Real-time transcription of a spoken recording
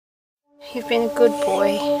You've been a good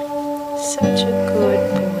boy. Such a good boy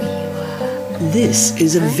you are. This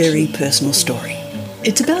is a very personal story.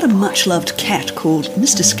 It's about a much-loved cat called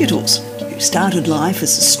Mr Skittles, who started life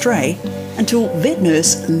as a stray until vet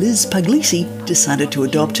nurse Liz Puglisi decided to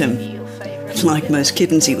adopt him. Like most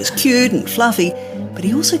kittens, he was cute and fluffy, but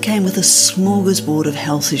he also came with a smorgasbord of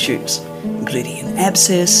health issues, including an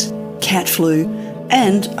abscess, cat flu,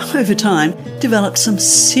 and, over time, developed some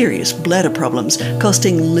serious bladder problems,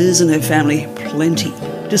 costing Liz and her family plenty,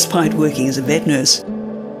 despite working as a vet nurse.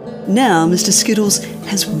 Now, Mr Skittles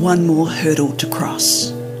has one more hurdle to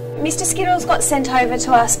cross. Mr Skittles got sent over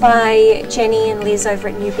to us by Jenny and Liz over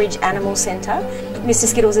at Newbridge Animal Centre. Mr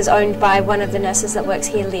Skittles is owned by one of the nurses that works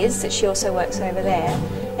here, Liz, that she also works over there.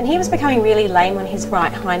 And he was becoming really lame on his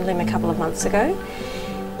right hind limb a couple of months ago.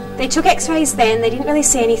 They took x-rays then, they didn't really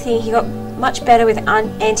see anything. He got much better with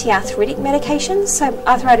anti-arthritic medications. So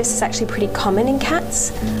arthritis is actually pretty common in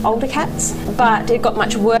cats, older cats, but it got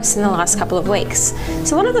much worse in the last couple of weeks.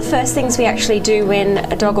 So one of the first things we actually do when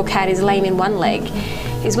a dog or cat is lame in one leg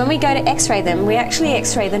is when we go to x-ray them, we actually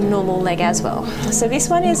x-ray the normal leg as well. So this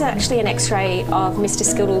one is actually an x-ray of Mr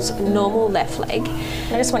Skittles' normal left leg.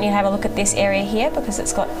 I just want you to have a look at this area here because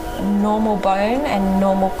it's got normal bone and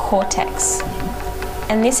normal cortex.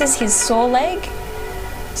 And this is his sore leg.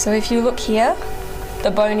 So if you look here,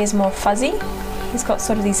 the bone is more fuzzy. He's got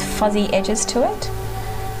sort of these fuzzy edges to it.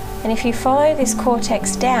 And if you follow this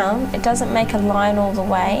cortex down, it doesn't make a line all the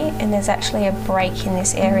way, and there's actually a break in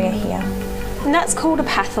this area here. And that's called a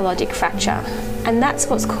pathological fracture, and that's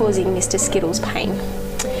what's causing Mr Skittles' pain.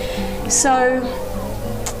 So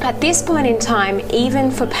at this point in time, even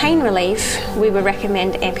for pain relief, we would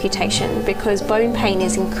recommend amputation because bone pain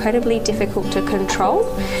is incredibly difficult to control,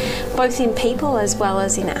 both in people as well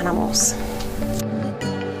as in animals.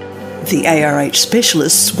 The ARH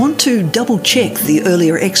specialists want to double-check the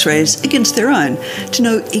earlier x-rays against their own to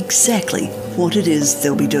know exactly what it is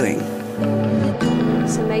they'll be doing.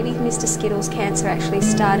 So maybe Mr Skittles' cancer actually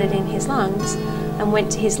started in his lungs and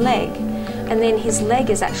went to his leg, and then his leg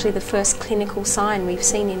is actually the first clinical sign we've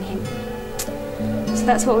seen in him. So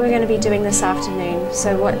that's what we're going to be doing this afternoon.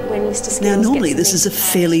 So when Mr Skittles Now, normally this is a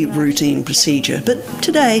fairly routine procedure, but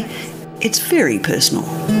today it's very personal.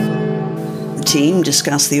 The team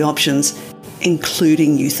discussed the options,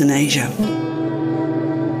 including euthanasia.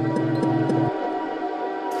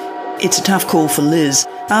 It's a tough call for Liz.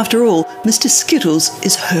 After all, Mr Skittles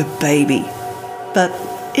is her baby. But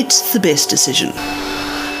it's the best decision.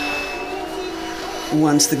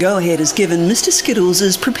 Once the go-ahead is given, Mr Skittles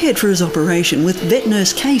is prepared for his operation, with vet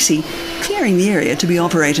nurse Casey clearing the area to be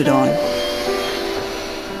operated on.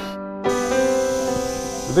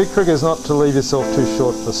 The big trick is not to leave yourself too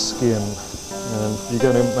short for skin. And you're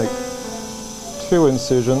going to make 2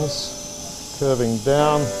 incisions, curving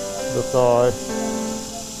down the thigh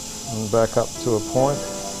and back up to a point.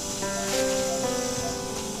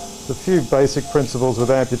 A few basic principles with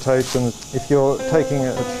amputation. If you're taking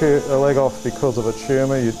a leg off because of a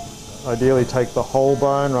tumour, you'd ideally take the whole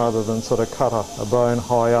bone rather than sort of cut a bone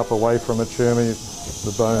high up away from a tumour.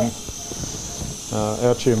 The bone,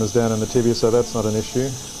 our tumour's down in the tibia, so that's not an issue.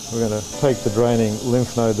 We're going to take the draining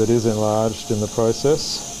lymph node that is enlarged in the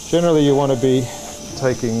process. Generally you want to be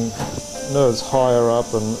taking nerves higher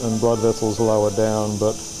up and blood vessels lower down,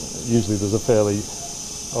 but usually there's a fairly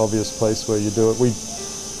obvious place where you do it. We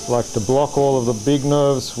like to block all of the big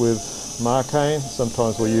nerves with Marcaine.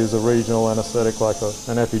 Sometimes we use a regional anaesthetic like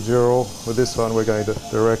an epidural. With this one we're going to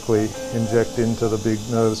directly inject into the big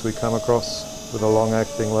nerves we come across with a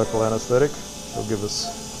long-acting local anaesthetic. It'll give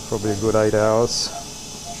us probably a good 8 hours.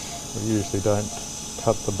 We usually don't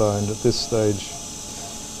cut the bone at this stage.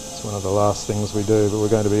 It's one of the last things we do, but we're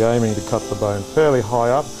going to be aiming to cut the bone fairly high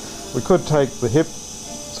up. We could take the hip,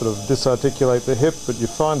 sort of disarticulate the hip, but you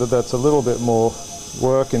find that that's a little bit more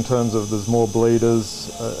work in terms of there's more bleeders.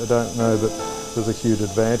 I don't know that there's a huge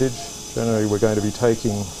advantage. Generally we're going to be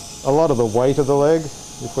taking a lot of the weight of the leg.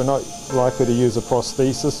 If we're not likely to use a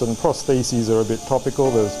prosthesis, and prostheses are a bit topical,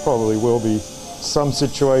 there's probably will be some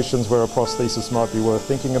situations where a prosthesis might be worth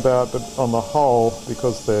thinking about, but on the whole,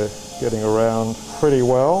 because they're getting around pretty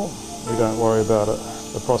well, we don't worry about it.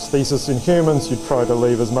 The prosthesis in humans, you'd try to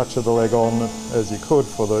leave as much of the leg on as you could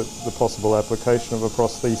for the possible application of a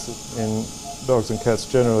prosthesis. In dogs and cats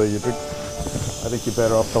generally, I think you're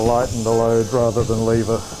better off to lighten the load rather than leave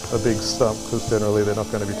a big stump, because generally they're not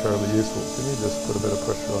going to be terribly useful. Can you just put a bit of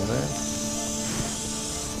pressure on there?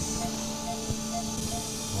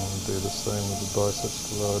 And do the same with the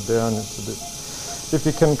biceps to lower down. It's a bit. If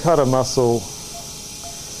you can cut a muscle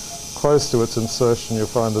close to its insertion, you'll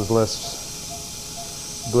find there's less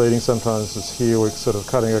bleeding sometimes is here, we're sort of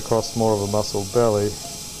cutting across more of a muscle belly.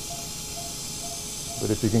 But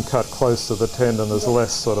if you can cut close to the tendon, there's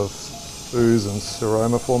less sort of ooze and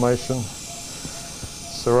seroma formation.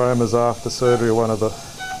 Seromas after surgery are one of the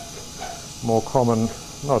more common,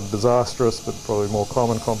 not disastrous, but probably more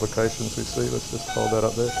common complications we see. Let's just hold that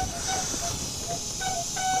up there.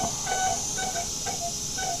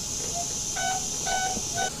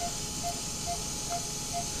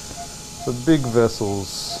 So big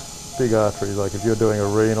vessels, big arteries, like if you're doing a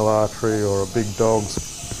renal artery or a big dog's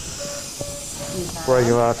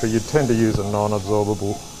brachial artery, you tend to use a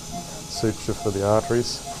non-absorbable suture for the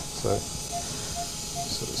arteries. So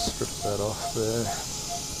sort of strip that off there.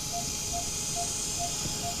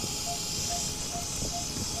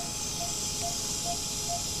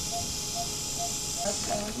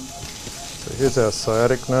 So here's our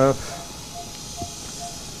sciatic nerve.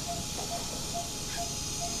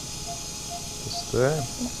 Just there.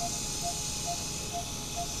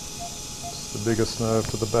 It's the biggest nerve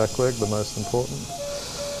to the back leg, the most important,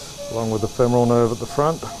 along with the femoral nerve at the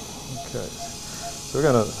front. Okay, so we're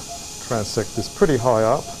going to transect this pretty high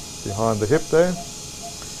up behind the hip there.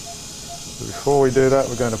 So before we do that,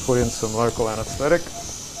 we're going to put in some local anaesthetic.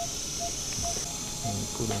 And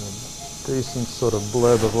put in a decent sort of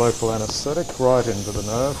bleb of local anaesthetic right into the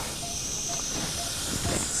nerve.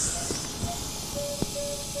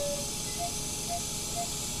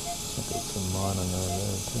 I think it's a minor nerve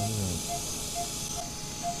there too.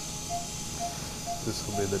 This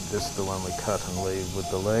will be the distal one we cut and leave with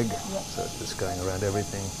the leg, so it's just going around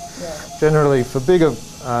everything. Generally, for bigger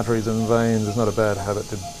arteries and veins, it's not a bad habit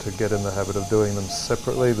to get in the habit of doing them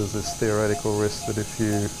separately. There's this theoretical risk that if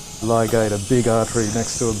you ligate a big artery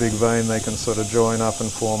next to a big vein, they can sort of join up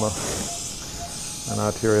and form an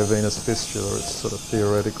arteriovenous fistula. It's sort of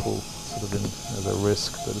theoretical, sort of as a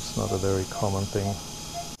risk, but it's not a very common thing.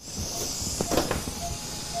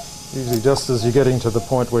 Usually just as you're getting to the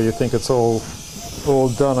point where you think it's all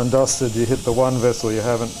done and dusted, you hit the one vessel you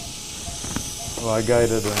haven't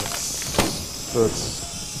ligated and it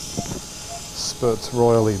spurts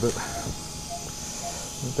royally, but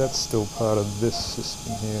that's still part of this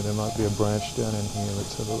system here. There might be a branch down in here.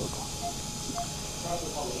 Let's have a look.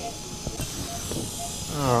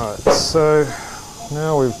 Alright, so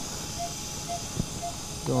now we've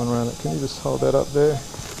gone around it. Can you just hold that up there?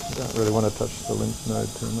 I don't really want to touch the lymph node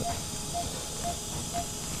too much.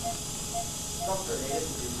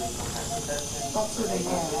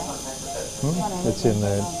 It's in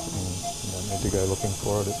there. You don't need to go looking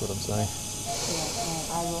for it, is what I'm saying.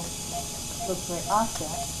 Yeah, I will look for it after.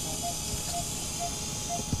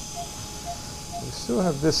 We still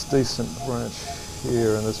have this decent branch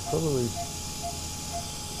here, and there's probably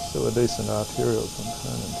still a decent arterial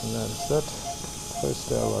component in that. Is that close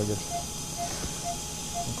to our luggage?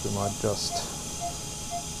 I think we might just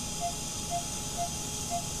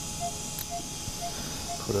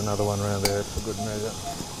put another one around there for good measure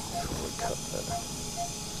before we cut that.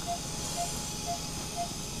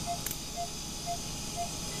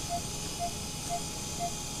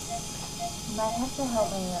 You might have to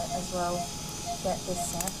help me as well get this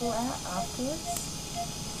sample out afterwards,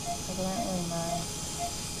 because I don't really know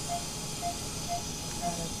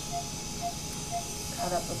how to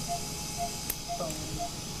cut up the bone.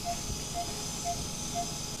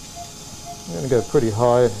 I'm going to go pretty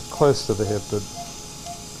high, close to the hip, but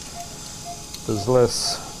there's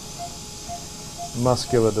less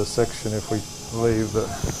muscular dissection if we leave the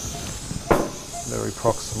very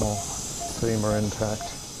proximal femur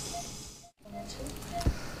intact.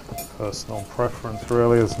 Personal preference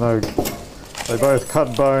really is no, they both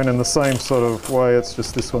cut bone in the same sort of way, it's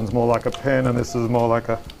just this one's more like a pen and this is more like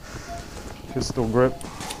a pistol grip.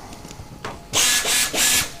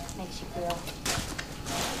 Makes you feel.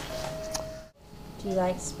 Do you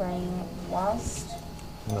like spraying whilst?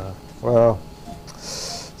 No. Well,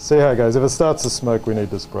 see how it goes. If it starts to smoke, we need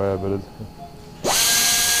to spray it, but it...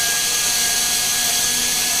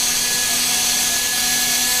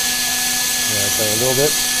 Yeah, okay, a little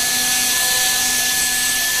bit.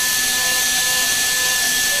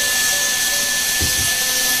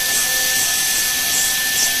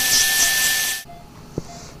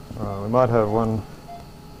 We might have one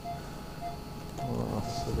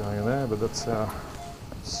officer going in there, but that's our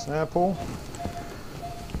sample.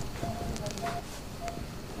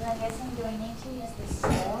 And I'm guessing, do we need to use this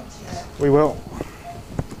sword to... We will.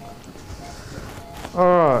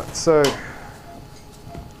 Alright, so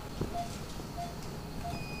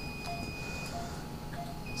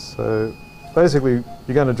basically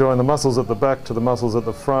you're going to join the muscles at the back to the muscles at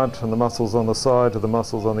the front, and the muscles on the side to the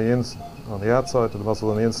muscles on the outside to the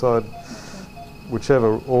muscles on the inside.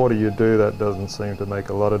 whichever order you do, that doesn't seem to make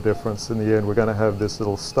a lot of difference. In the end, we're going to have this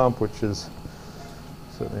little stump, which is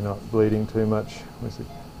certainly not bleeding too much. Let's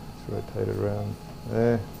rotate it around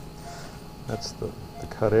there. That's the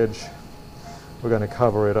cut edge. We're going to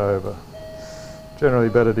cover it over. Generally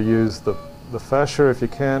better to use the fascia if you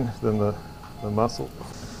can than the muscle.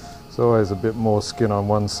 There's always a bit more skin on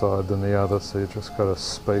one side than the other, so you just got to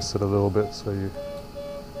space it a little bit, so you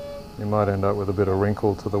might end up with a bit of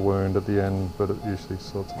wrinkle to the wound at the end, but it usually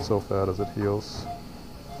sorts itself out as it heals.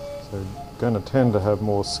 So you're going to tend to have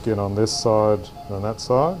more skin on this side than that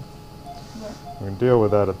side. Yeah. We can deal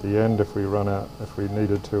with that at the end if we run out. If we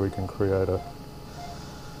needed to, we can create a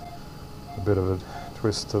bit of a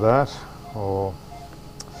twist to that, or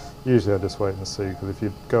usually I just wait and see, because if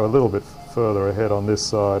you go a little bit further ahead on this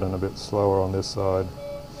side and a bit slower on this side,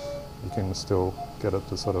 you can still get it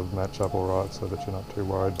to sort of match up all right, so that you're not too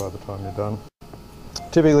worried by the time you're done.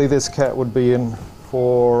 Typically this cat would be in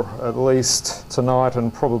for at least tonight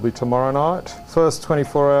and probably tomorrow night. First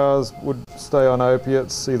 24 hours would stay on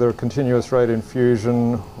opiates, either a continuous rate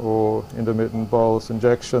infusion or intermittent bolus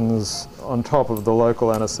injections on top of the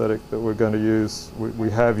local anaesthetic that we're going to use. We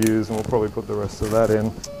have used, and we'll probably put the rest of that in.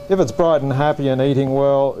 If it's bright and happy and eating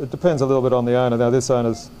well, it depends a little bit on the owner. Now this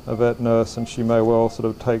owner's a vet nurse, and she may well sort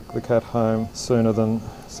of take the cat home sooner than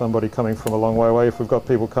somebody coming from a long way away. If we've got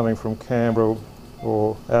people coming from Canberra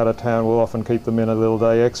or out of town, we'll often keep them in a little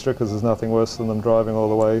day extra, because there's nothing worse than them driving all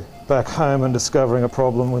the way back home and discovering a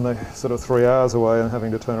problem when they're sort of 3 hours away and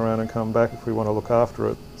having to turn around and come back if we want to look after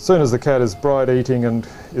it. As soon as the cat is bright eating and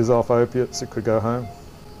is off opiates, it could go home.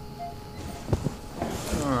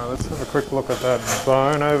 Alright, let's have a quick look at that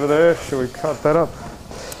bone over there. Shall we cut that up?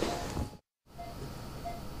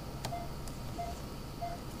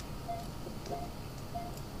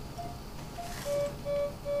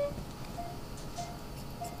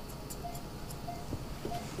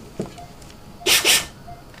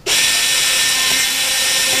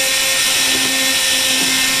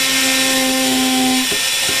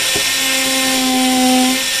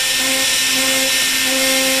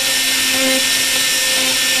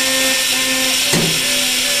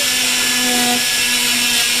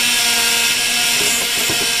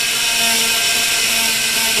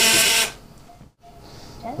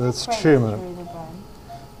 It's tumour.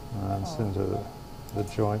 It's into the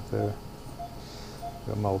joint there.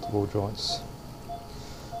 Got multiple joints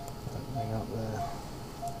opening up there.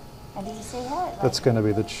 And did you see how it? That's going to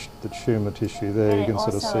be the tumour tissue there. You can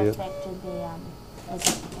sort of see it. Affected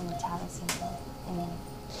the talus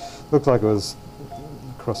Looked like it was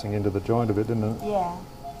crossing into the joint a bit, didn't it? Yeah.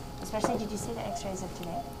 Especially, did you see the X-rays of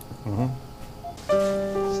today? Mm-hmm.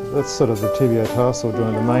 So that's sort of the tibiotarsal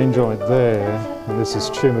joint, the main joint there, and this is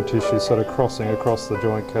tumour tissue sort of crossing across the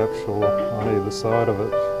joint capsule on either side of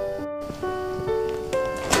it.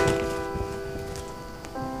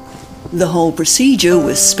 The whole procedure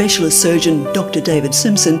with specialist surgeon Dr. David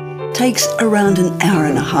Simpson takes around an hour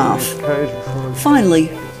and a half. Finally,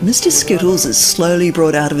 Mr Skittles is slowly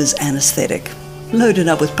brought out of his anaesthetic. Loaded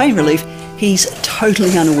up with pain relief, he's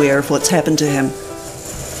totally unaware of what's happened to him.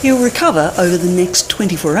 He'll recover over the next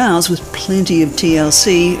 24 hours with plenty of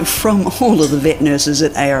TLC from all of the vet nurses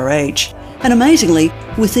at ARH. And amazingly,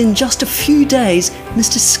 within just a few days,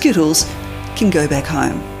 Mr Skittles can go back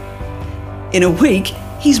home. In a week,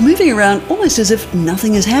 he's moving around almost as if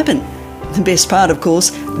nothing has happened. The best part, of course,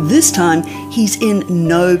 this time he's in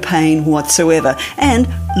no pain whatsoever and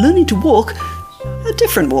learning to walk a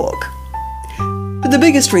different walk. But the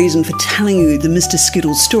biggest reason for telling you the Mr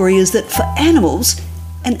Skittles story is that for animals,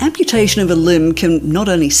 an amputation of a limb can not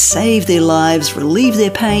only save their lives, relieve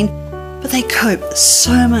their pain, but they cope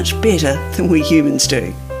so much better than we humans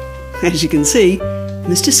do. As you can see,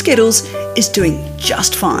 Mr Skittles is doing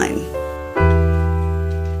just fine.